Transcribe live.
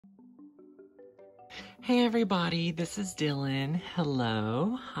Hey everybody, this is Dylan.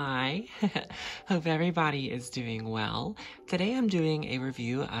 Hello, hi. Hope everybody is doing well. Today I'm doing a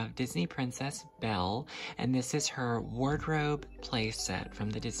review of Disney Princess Belle, and this is her wardrobe playset from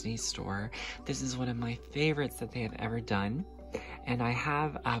the Disney store. This is one of my favorites that they have ever done. And I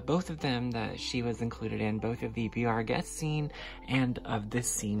have both of them that she was included in, both of the Be Our Guest scene and of this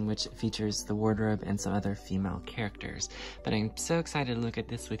scene, which features the wardrobe and some other female characters. But I'm so excited to look at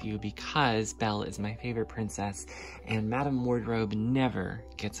this with you because Belle is my favorite princess and Madame Wardrobe never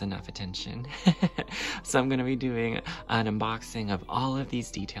gets enough attention. So I'm going to be doing an unboxing of all of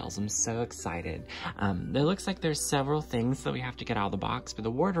these details. I'm so excited. It looks like there's several things that we have to get out of the box, but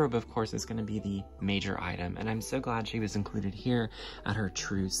the wardrobe, of course, is going to be the major item. And I'm so glad she was included here at her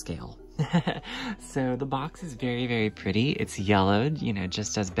true scale. So the box is very, very pretty. It's yellowed, you know,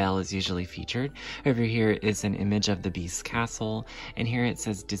 just as Belle is usually featured. Over here is an image of the Beast Castle, and here it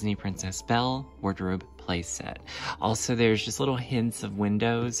says Disney Princess Belle Wardrobe Playset. Also, there's just little hints of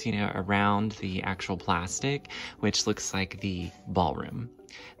windows, you know, around the actual plastic, which looks like the ballroom.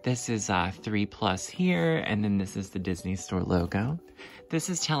 This is 3+ here, and then this is the Disney Store logo. This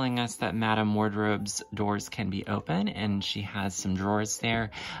is telling us that Madame Wardrobe's doors can be open, and she has some drawers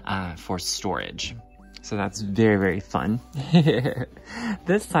there for storage. So that's very, very fun.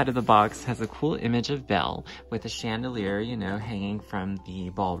 This side of the box has a cool image of Belle with a chandelier, you know, hanging from the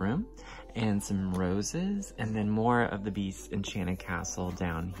ballroom, and some roses, and then more of the Beast's Enchanted Castle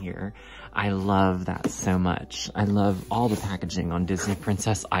down here. I love that so much. I love all the packaging on Disney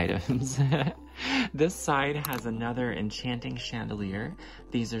Princess items. This side has another enchanting chandelier.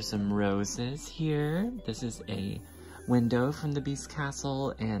 These are some roses here. This is a window from the Beast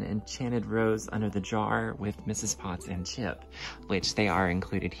Castle and enchanted rose under the jar with Mrs. Potts and Chip, which they are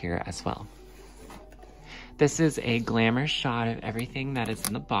included here as well. This is a glamour shot of everything that is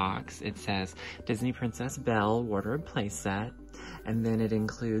in the box. It says Disney Princess Belle Wardrobe Playset, and then it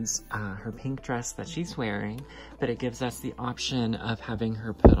includes her pink dress that she's wearing, but it gives us the option of having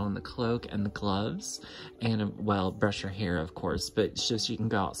her put on the cloak and the gloves, and, well, brush her hair, of course, but so she can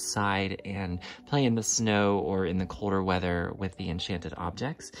go outside and play in the snow or in the colder weather with the enchanted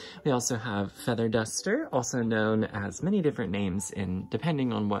objects. We also have Feather Duster, also known as many different names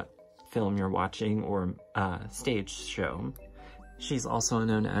depending on what film you're watching or stage show. She's also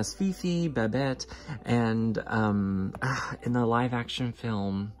known as Fifi, Babette, and in the live action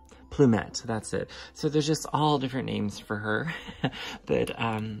film, Plumette, that's it. So there's just all different names for her, but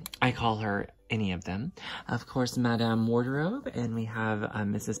I call her any of them. Of course, Madame Wardrobe, and we have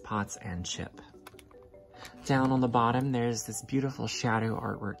Mrs. Potts and Chip. Down on the bottom, there's this beautiful shadow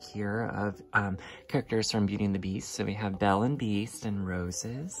artwork here of characters from Beauty and the Beast. So we have Belle and Beast and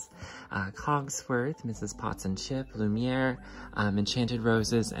Roses, Cogsworth, Mrs. Potts and Chip, Lumiere, Enchanted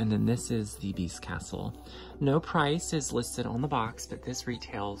Roses, and then this is the Beast Castle. No price is listed on the box, but this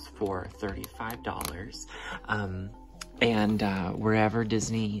retails for $35, and wherever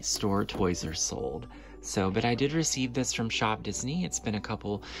Disney Store toys are sold. So, but I did receive this from ShopDisney. It's been a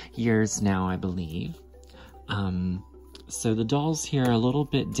couple years now, I believe. So the dolls here are a little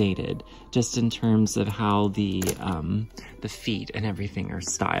bit dated, just in terms of how the feet and everything are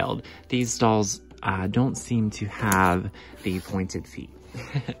styled. These dolls don't seem to have the pointed feet.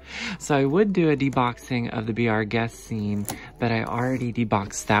 So I would do a deboxing of the Be Our Guest scene, but I already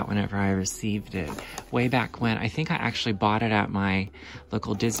deboxed that whenever I received it. Way back when, I think I actually bought it at my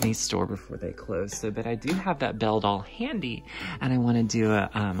local Disney store before they closed. So, but I do have that Belle doll handy, and I want to do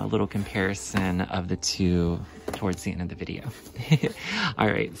a little comparison of the two towards the end of the video. All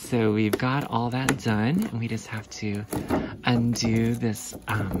right, so we've got all that done, and we just have to undo this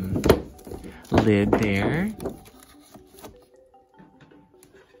lid there.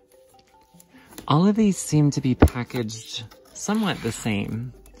 All of these seem to be packaged somewhat the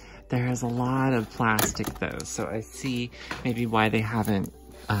same. There is a lot of plastic though, so I see maybe why they haven't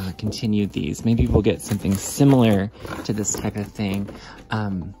continued these. Maybe we'll get something similar to this type of thing,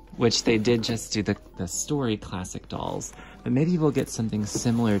 which they did just do the story classic dolls, but maybe we'll get something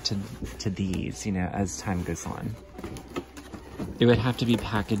similar to these, you know, as time goes on. It would have to be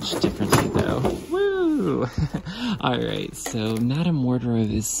packaged differently though. Woo! Alright, so Madame Wardrobe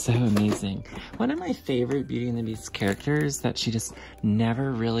is so amazing. One of my favorite Beauty and the Beast characters that she just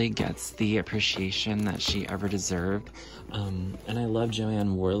never really gets the appreciation that she ever deserved. And I love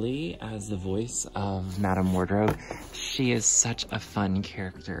Joanne Worley as the voice of Madame Wardrobe. She is such a fun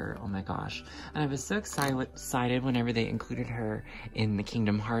character, oh my gosh. And I was so excited whenever they included her in the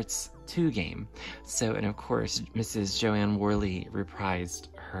Kingdom Hearts 2 game. So, and of course, Mrs. Joanne Worley reprised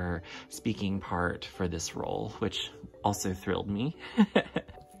her speaking part for this role, which also thrilled me.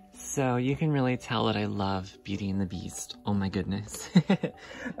 So you can really tell that I love Beauty and the Beast. Oh my goodness.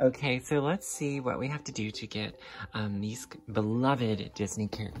 Okay, so let's see what we have to do to get these beloved Disney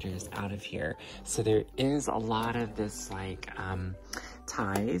characters out of here. So there is a lot of this like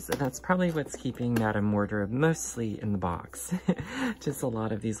ties, and that's probably what's keeping Madame Wardrobe mostly in the box. Just a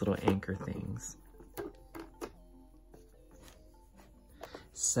lot of these little anchor things.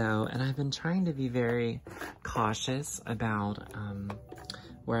 So, and I've been trying to be very cautious about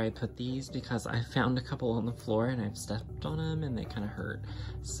where I put these, because I found a couple on the floor and I've stepped on them and they kind of hurt.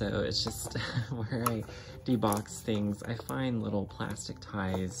 So it's just where I debox things, I find little plastic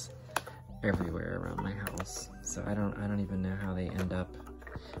ties everywhere around my house. So I don't even know how they end up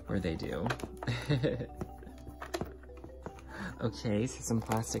where they do. Okay, so some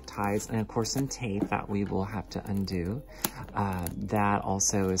plastic ties, and of course some tape that we will have to undo. That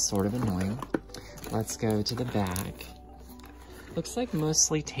also is sort of annoying. Let's go to the back. Looks like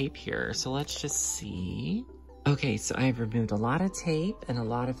mostly tape here, so let's just see. Okay, so I've removed a lot of tape and a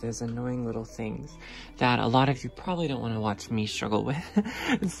lot of those annoying little things that a lot of you probably don't want to watch me struggle with.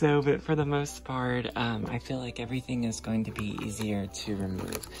 So, but for the most part, I feel like everything is going to be easier to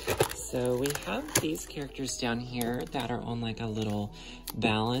remove. So we have these characters down here that are on like a little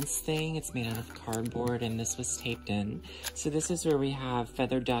balance thing. It's made out of cardboard and this was taped in. So this is where we have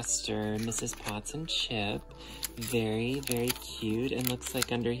Feather Duster, Mrs. Potts, and Chip. Very, very cute. And looks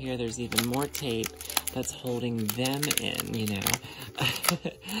like under here there's even more tape that's holding them in, you know.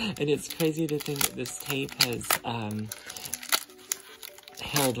 And it's crazy to think that this tape has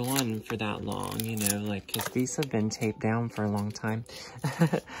held on for that long, you know, like, because these have been taped down for a long time.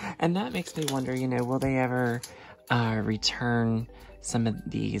 And that makes me wonder, you know, will they ever return some of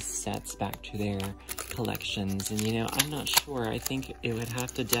these sets back to their collections? And, you know, I'm not sure. I think it would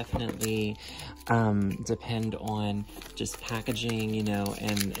have to definitely depend on just packaging, you know,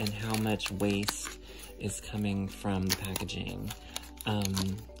 and how much waste is coming from the packaging.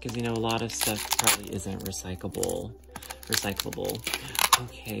 Because, you know, a lot of stuff probably isn't recyclable.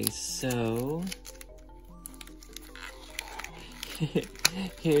 Okay, so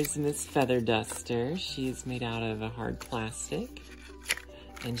here's Miss Feather Duster. She's made out of a hard plastic,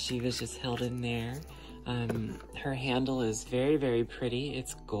 and she was just held in there. Her handle is very, very pretty.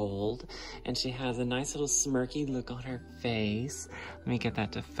 It's gold, and she has a nice little smirky look on her face. Let me get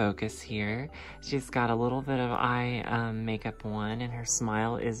that to focus here. She's got a little bit of eye makeup on, and her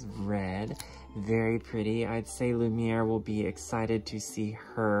smile is red. Very pretty. I'd say Lumiere will be excited to see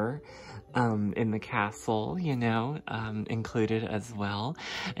her in the castle, you know, included as well.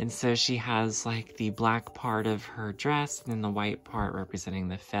 And so she has like the black part of her dress and then the white part representing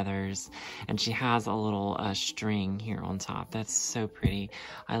the feathers. And she has a little string here on top. That's so pretty.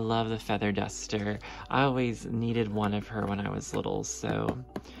 I love the Feather Duster. I always needed one of her when I was little. So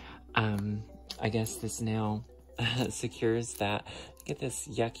I guess this now secures that. Look at this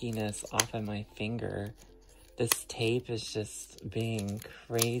yuckiness off of my finger. This tape is just being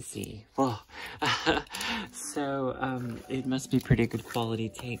crazy. Oh. So, it must be pretty good quality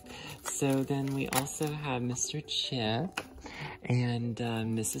tape. So then we also have Mr. Chip and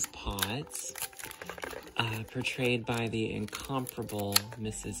Mrs. Potts, portrayed by the incomparable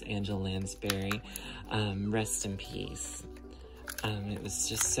Mrs. Angela Lansbury. Rest in peace. It was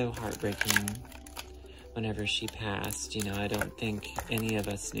just so heartbreaking whenever she passed. You know, I don't think any of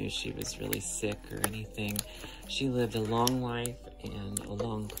us knew she was really sick or anything. She lived a long life and a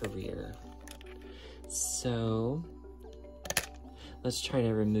long career. So, let's try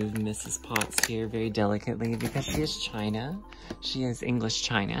to remove Mrs. Potts here very delicately because she is China. She is English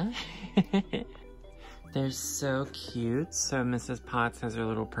China. They're so cute. So Mrs. Potts has her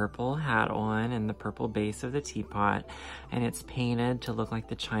little purple hat on and the purple base of the teapot, and it's painted to look like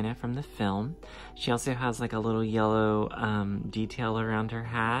the china from the film. She also has like a little yellow detail around her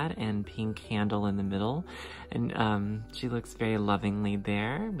hat and pink handle in the middle, and she looks very lovingly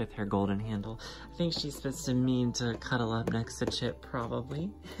there with her golden handle. I think she's supposed to mean to cuddle up next to Chip,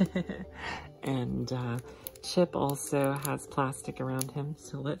 probably. And Chip also has plastic around him,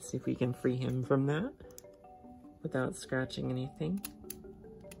 so let's see if we can free him from that without scratching anything.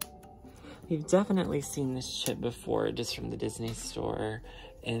 We've definitely seen this Chip before, just from the Disney store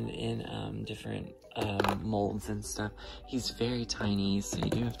and in different molds and stuff. He's very tiny, so you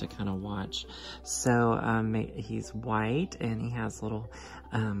do have to kind of watch. So he's white and he has little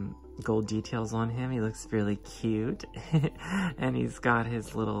gold details on him. He looks really cute. And he's got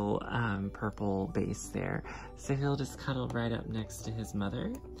his little purple base there. So he'll just cuddle right up next to his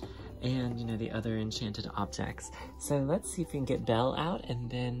mother. and, you know, the other enchanted objects. So let's see if we can get Belle out, and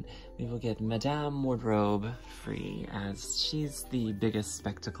then we will get Madame Wardrobe free, as she's the biggest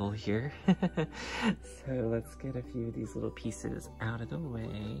spectacle here. So let's get a few of these little pieces out of the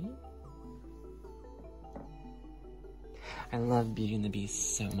way. I love Beauty and the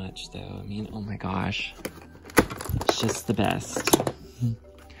Beast so much, though. I mean, oh my gosh. It's just the best.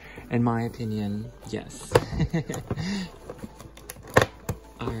 In my opinion, yes.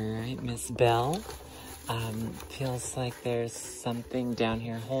 Alright, Miss Belle. Feels like there's something down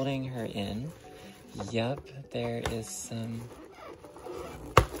here holding her in. Yup, there is some...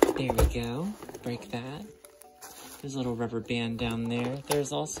 There we go. Break that. There's a little rubber band down there.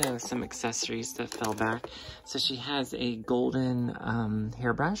 There's also some accessories that fell back. So she has a golden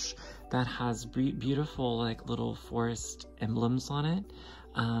hairbrush that has beautiful, like, little forest emblems on it.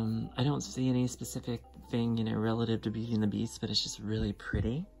 I don't see any specific thing, you know, relative to Beauty and the Beast, but it's just really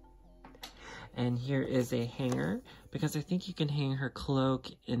pretty. And here is a hanger, because I think you can hang her cloak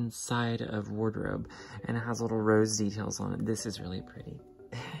inside of wardrobe, and it has little rose details on it. This is really pretty.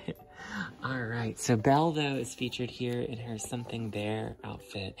 Alright, so Belle, though, is featured here in her Something There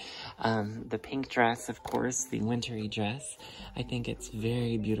outfit. The pink dress, of course, the wintry dress. I think it's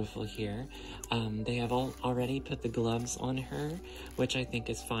very beautiful here. They have already put the gloves on her, which I think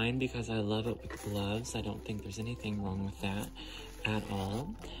is fine because I love it with gloves. I don't think there's anything wrong with that at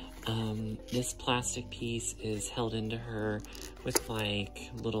all. This plastic piece is held into her with,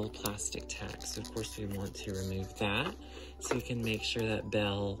 like, little plastic tacks. So of course we want to remove that so we can make sure that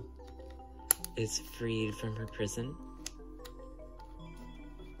Belle is freed from her prison.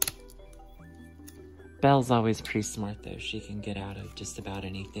 Belle's always pretty smart, though. She can get out of just about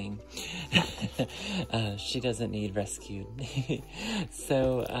anything. She doesn't need rescued.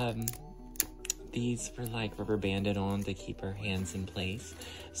 So, these were, like, rubber banded on to keep her hands in place.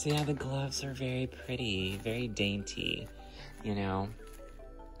 So yeah, the gloves are very pretty, very dainty, you know.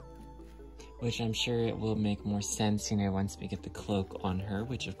 Which I'm sure it will make more sense, you know, once we get the cloak on her,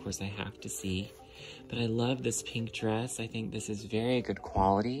 which of course I have to see. But I love this pink dress. I think this is very good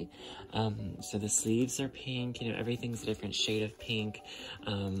quality. So the sleeves are pink, you know, everything's a different shade of pink.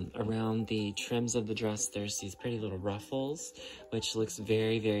 Around the trims of the dress, there's these pretty little ruffles, which looks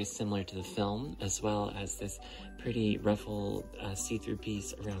very, very similar to the film, as well as this pretty ruffle see-through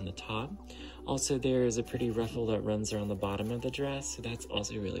piece around the top. Also, there is a pretty ruffle that runs around the bottom of the dress, so that's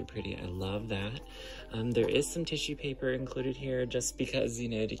also really pretty. I love that. There is some tissue paper included here just because, you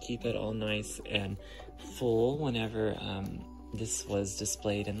know, to keep it all nice and full whenever this was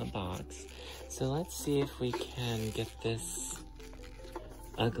displayed in the box. So let's see if we can get this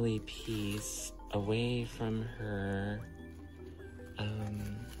ugly piece away from her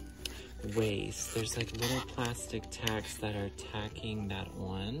waist. There's like little plastic tacks that are tacking that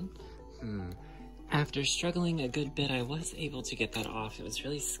on. After struggling a good bit, I was able to get that off. It was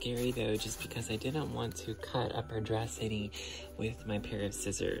really scary, though, just because I didn't want to cut up her dress any with my pair of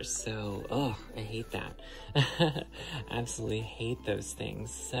scissors. So, oh, I hate that. Absolutely hate those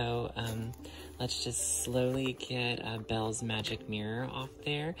things. So, let's just slowly get Belle's magic mirror off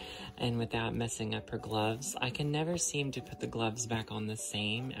there, and without messing up her gloves. I can never seem to put the gloves back on the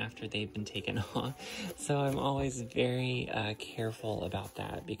same after they've been taken off. So I'm always very careful about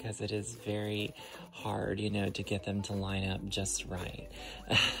that because it is very hard, you know, to get them to line up just right.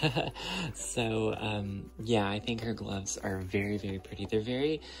 So, yeah, I think her gloves are very, very pretty. They're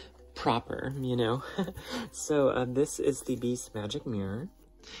very proper, you know. So, this is the Beast Magic Mirror,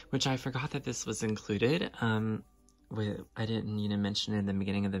 which I forgot that this was included. I didn't, you know, mention it in the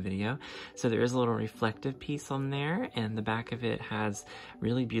beginning of the video. So there is a little reflective piece on there, and the back of it has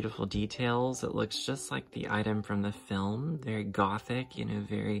really beautiful details. It looks just like the item from the film. Very gothic, you know,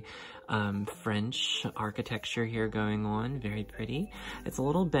 very French architecture here going on. Very pretty. It's a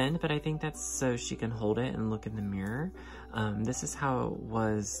little bent, but I think that's so she can hold it and look in the mirror. This is how it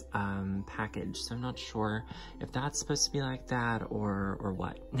was packaged, so I'm not sure if that's supposed to be like that or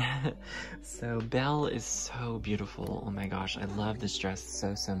what. So Belle is so beautiful. Oh my gosh, I love this dress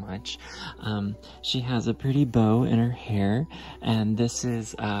so much. She has a pretty bow in her hair, and this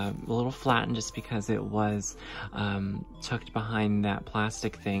is a little flattened just because it was tucked behind that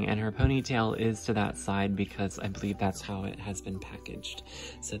plastic thing, and her ponytail is to that side because I believe that's how it has been packaged.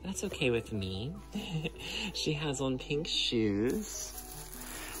 So that's okay with me. She has on pink shoes,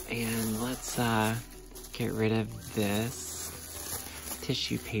 and let's get rid of this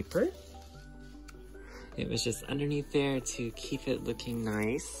tissue paper. It was just underneath there to keep it looking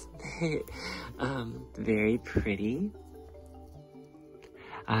nice. Very pretty.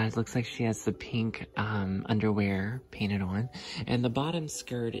 It looks like she has the pink underwear painted on. And the bottom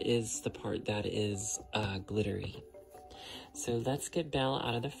skirt is the part that is glittery. So let's get Belle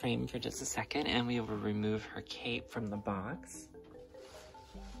out of the frame for just a second, and we will remove her cape from the box.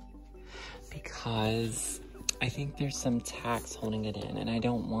 Because I think there's some tacks holding it in, and I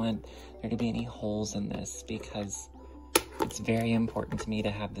don't want there to be any holes in this because it's very important to me to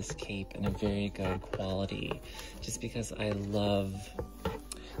have this cape in a very good quality, just because I love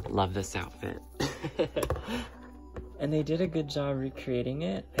this outfit. And they did a good job recreating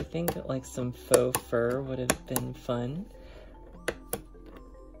it. I think like some faux fur would have been fun.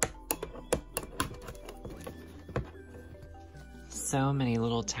 So many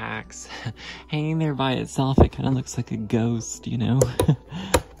little tacks hanging there by itself. It kind of looks like a ghost, you know,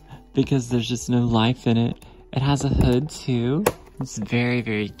 because there's just no life in it. It has a hood too. It's very,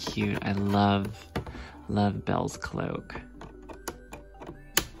 very cute. I love Belle's cloak.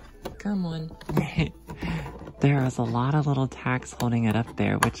 Come on. There is a lot of little tacks holding it up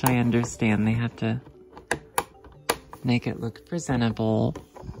there, which I understand. They have to make it look presentable.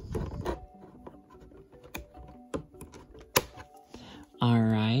 All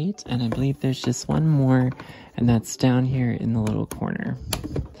right, and I believe there's just one more, and that's down here in the little corner.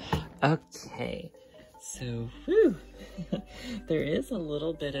 Okay, so whew, there is a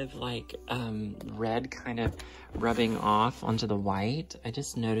little bit of like red kind of rubbing off onto the white. I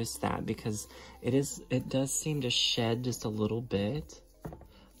just noticed that because it does seem to shed just a little bit.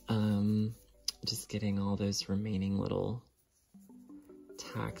 Just getting all those remaining little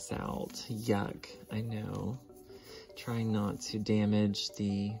tacks out. Yuck, I know. Trying not to damage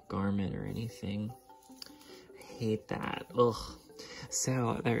the garment or anything. I hate that. Ugh.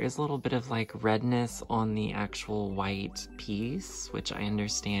 So there is a little bit of like redness on the actual white piece, which I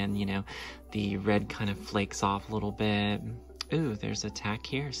understand, you know, the red kind of flakes off a little bit. Ooh, there's a tack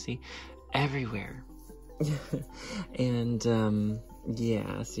here, see? Everywhere. And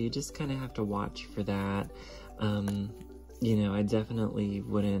yeah, so you just kind of have to watch for that. You know, I definitely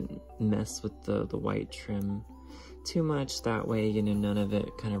wouldn't mess with the white trim too much, that way, you know, none of it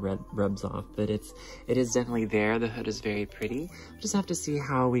kind of rubs off, but it is definitely there. The hood is very pretty. Just have to see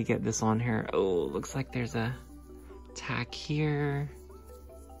how we get this on here. Oh, looks like there's a tack here.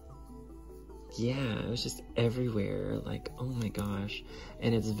 Yeah, it was just everywhere, like, oh my gosh.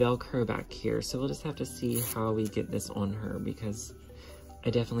 And it's Velcro back here, so we'll just have to see how we get this on her, because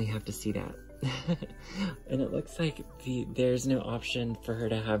I definitely have to see that. And it looks like there's no option for her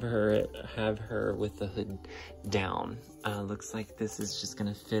to have her with the hood down. Looks like this is just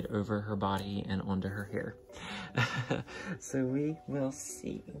gonna fit over her body and onto her hair. So we will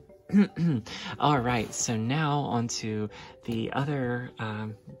see. All right, so now onto the other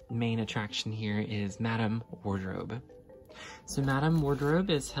main attraction here is Madame Wardrobe. So Madame Wardrobe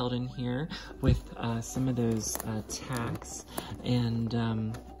is held in here with some of those tacks,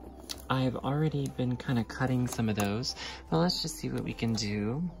 and I've already been kind of cutting some of those, but let's just see what we can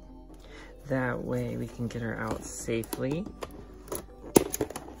do. That way we can get her out safely.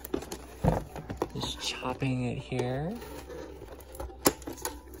 Just chopping it here.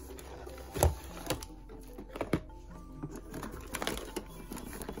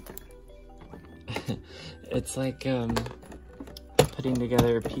 It's like putting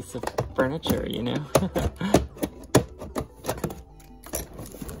together a piece of furniture, you know?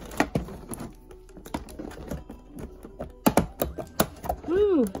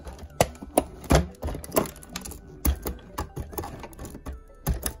 Woo!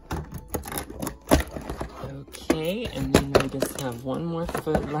 Okay, and then we just have one more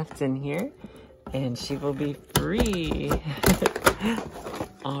foot left in here, and she will be free.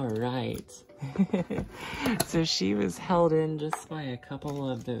 All right. So she was held in just by a couple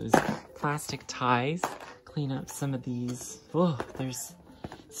of those plastic ties. Clean up some of these. Whoa, there's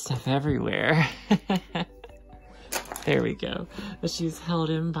stuff everywhere. There we go. But she's held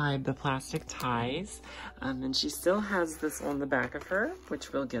in by the plastic ties. And she still has this on the back of her,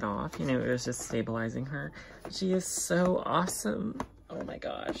 which we'll get off. You know, it was just stabilizing her. She is so awesome. Oh my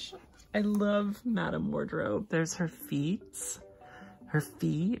gosh. I love Madame Wardrobe. There's her feet. Her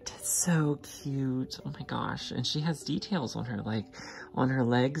feet, so cute. Oh my gosh. And she has details on her, like on her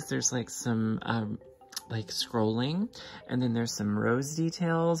legs, there's like some like scrolling, and then there's some rose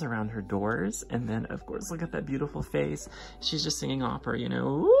details around her doors, and then of course look at that beautiful face. She's just singing opera, you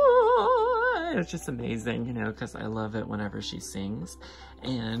know. It's just amazing, you know, because I love it whenever she sings.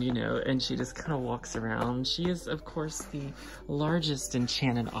 And, you know, and she just kind of walks around. She is, of course, the largest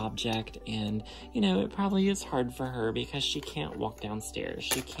enchanted object, and, you know, it probably is hard for her because she can't walk downstairs.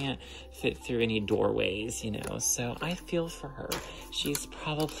 She can't fit through any doorways, you know, so I feel for her. She's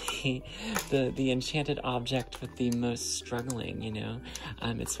probably the enchanted object with the most struggling, you know.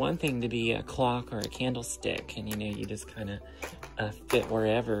 It's one thing to be a clock or a candlestick, and, you know, you just kind of fit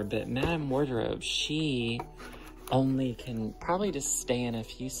wherever, but Madame Wardrobe, she only can probably just stay in a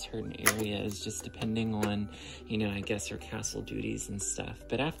few certain areas, just depending on, you know, I guess her castle duties and stuff.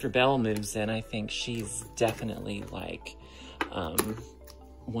 But after Belle moves in, I think she's definitely like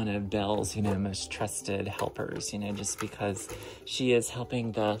one of Belle's, you know, most trusted helpers, you know, just because she is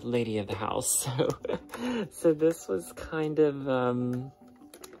helping the lady of the house. So this was kind of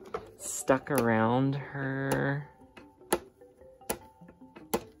stuck around her.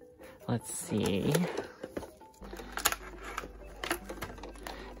 Let's see.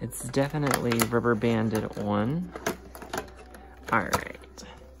 It's definitely rubber banded on. All right.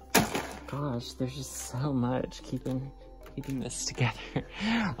 Gosh, there's just so much keeping this together.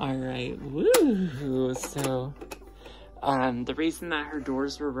 All right, woo! So, the reason that her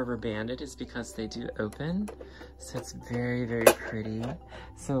doors were rubber banded is because they do open. So it's very, very pretty.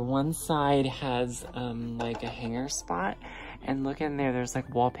 So one side has like a hanger spot, and look in there, there's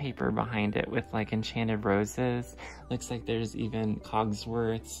like wallpaper behind it with like enchanted roses. Looks like there's even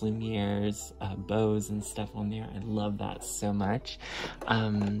Cogsworth's, Lumiere's, bows and stuff on there. I love that so much.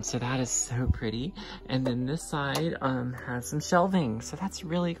 So that is so pretty. And then this side has some shelving, so that's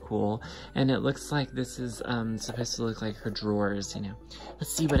really cool. And it looks like this is supposed to look like her drawers, you know.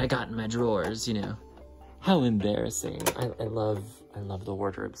 Let's see what I got in my drawers, you know. How embarrassing. I love the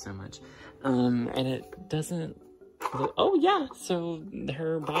wardrobe so much. And it doesn't, oh yeah, so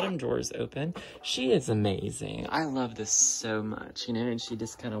her bottom drawer is open. She is amazing. I love this so much, you know, and she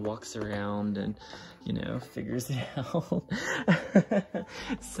just kind of walks around and, you know, figures it out.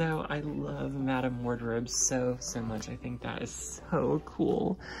 So I love Madame Wardrobe so much. I think that is so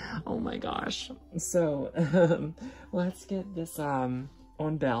cool. Oh my gosh. So let's get this on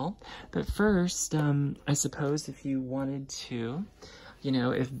Belle. But first, I suppose if you wanted to, you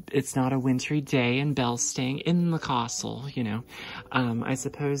know, if it's not a wintry day and Belle's staying in the castle, you know, I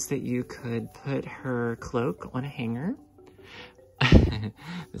suppose that you could put her cloak on a hanger.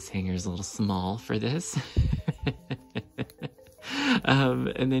 This hanger is a little small for this.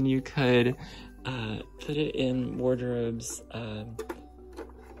 And then you could put it in Wardrobe's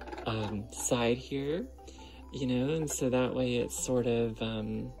side here, you know, and so that way it sort of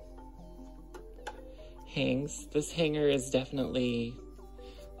hangs. This hanger is definitely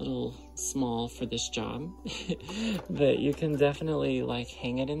a little small for this job, but you can definitely like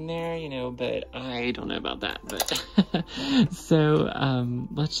hang it in there, you know, but I don't know about that, but so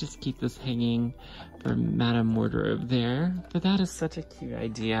let's just keep this hanging for Madame Wardrobe there. But that is such a cute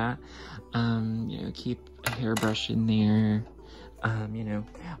idea. You know, keep a hairbrush in there. You know,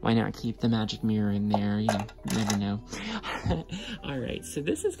 why not keep the magic mirror in there? You know, you never know. All right, so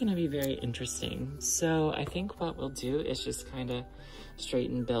this is going to be very interesting. So I think what we'll do is just kind of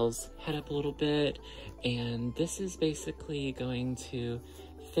straighten Belle's head up a little bit. And this is basically going to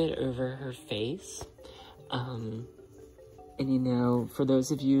fit over her face. And you know, for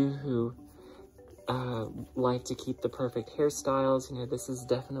those of you who like to keep the perfect hairstyles, you know, this is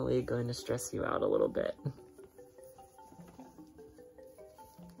definitely going to stress you out a little bit.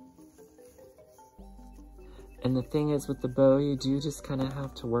 And the thing is, with the bow, you do just kind of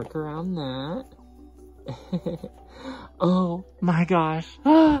have to work around that. Oh my gosh,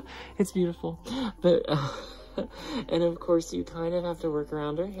 it's beautiful. But, and of course, you kind of have to work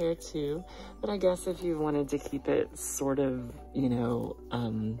around her hair too. But I guess if you wanted to keep it sort of, you know,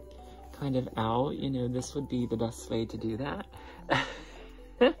 kind of out, you know, this would be the best way to do that.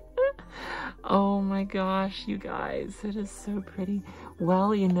 Oh my gosh, you guys, it is so pretty.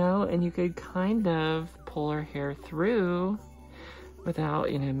 Well, you know, and you could kind of pull her hair through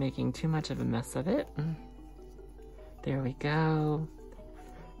without, you know, making too much of a mess of it. There we go.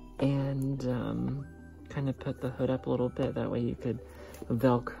 And kind of put the hood up a little bit, that way you could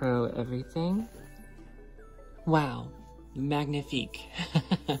Velcro everything. Wow. Magnifique.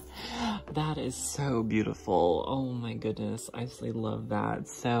 That is so beautiful. Oh my goodness. I absolutely love that.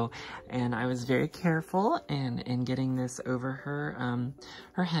 So, and I was very careful in getting this over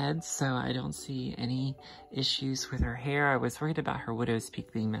her head, so I don't see any issues with her hair. I was worried about her widow's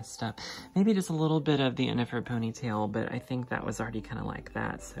peak being messed up. Maybe just a little bit of the end of her ponytail, but I think that was already kind of like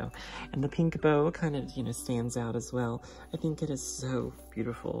that. So, and the pink bow kind of, you know, stands out as well. I think it is so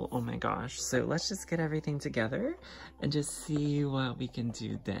beautiful. Oh my gosh. So let's just get everything together and just see what we can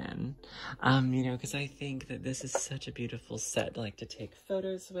do then. You know, because I think that this is such a beautiful set like to take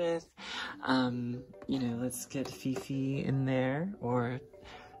photos with. You know, let's get Fifi in there, or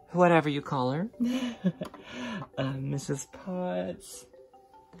whatever you call her. Mrs. Potts,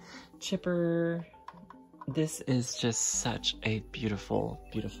 Chipper. This is just such a beautiful,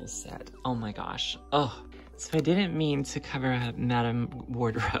 beautiful set. Oh my gosh. Oh. So I didn't mean to cover up Madame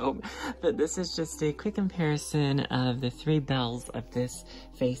Wardrobe, but this is just a quick comparison of the three Belles of this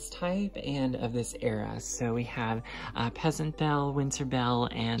face type and of this era. So we have Peasant Belle, Winter Belle,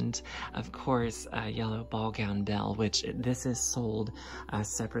 and of course Yellow Ball Gown Belle, which this is sold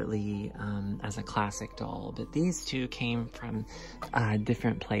separately as a classic doll. But these two came from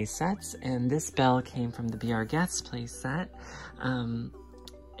different play sets, and this Belle came from the Be Our Guest play set.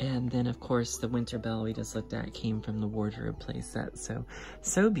 And then, of course, the Winter Belle we just looked at came from the Wardrobe playset.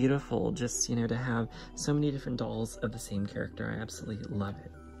 So beautiful just, you know, to have so many different dolls of the same character. I absolutely love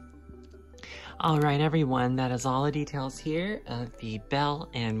it. All right, everyone, that is all the details here of the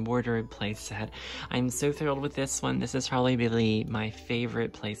Belle and Wardrobe playset. I'm so thrilled with this one. This is probably my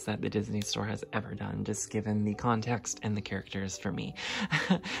favorite playset the Disney Store has ever done, just given the context and the characters for me.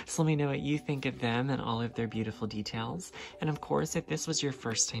 So let me know what you think of them and all of their beautiful details. And of course, if this was your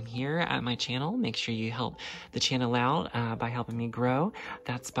first time here at my channel, make sure you help the channel out by helping me grow.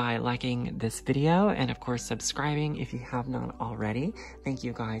 That's by liking this video and, of course, subscribing if you have not already. Thank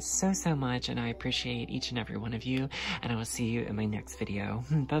you guys so much, and I appreciate each and every one of you, and I will see you in my next video.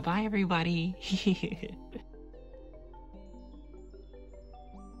 Bye-bye, everybody.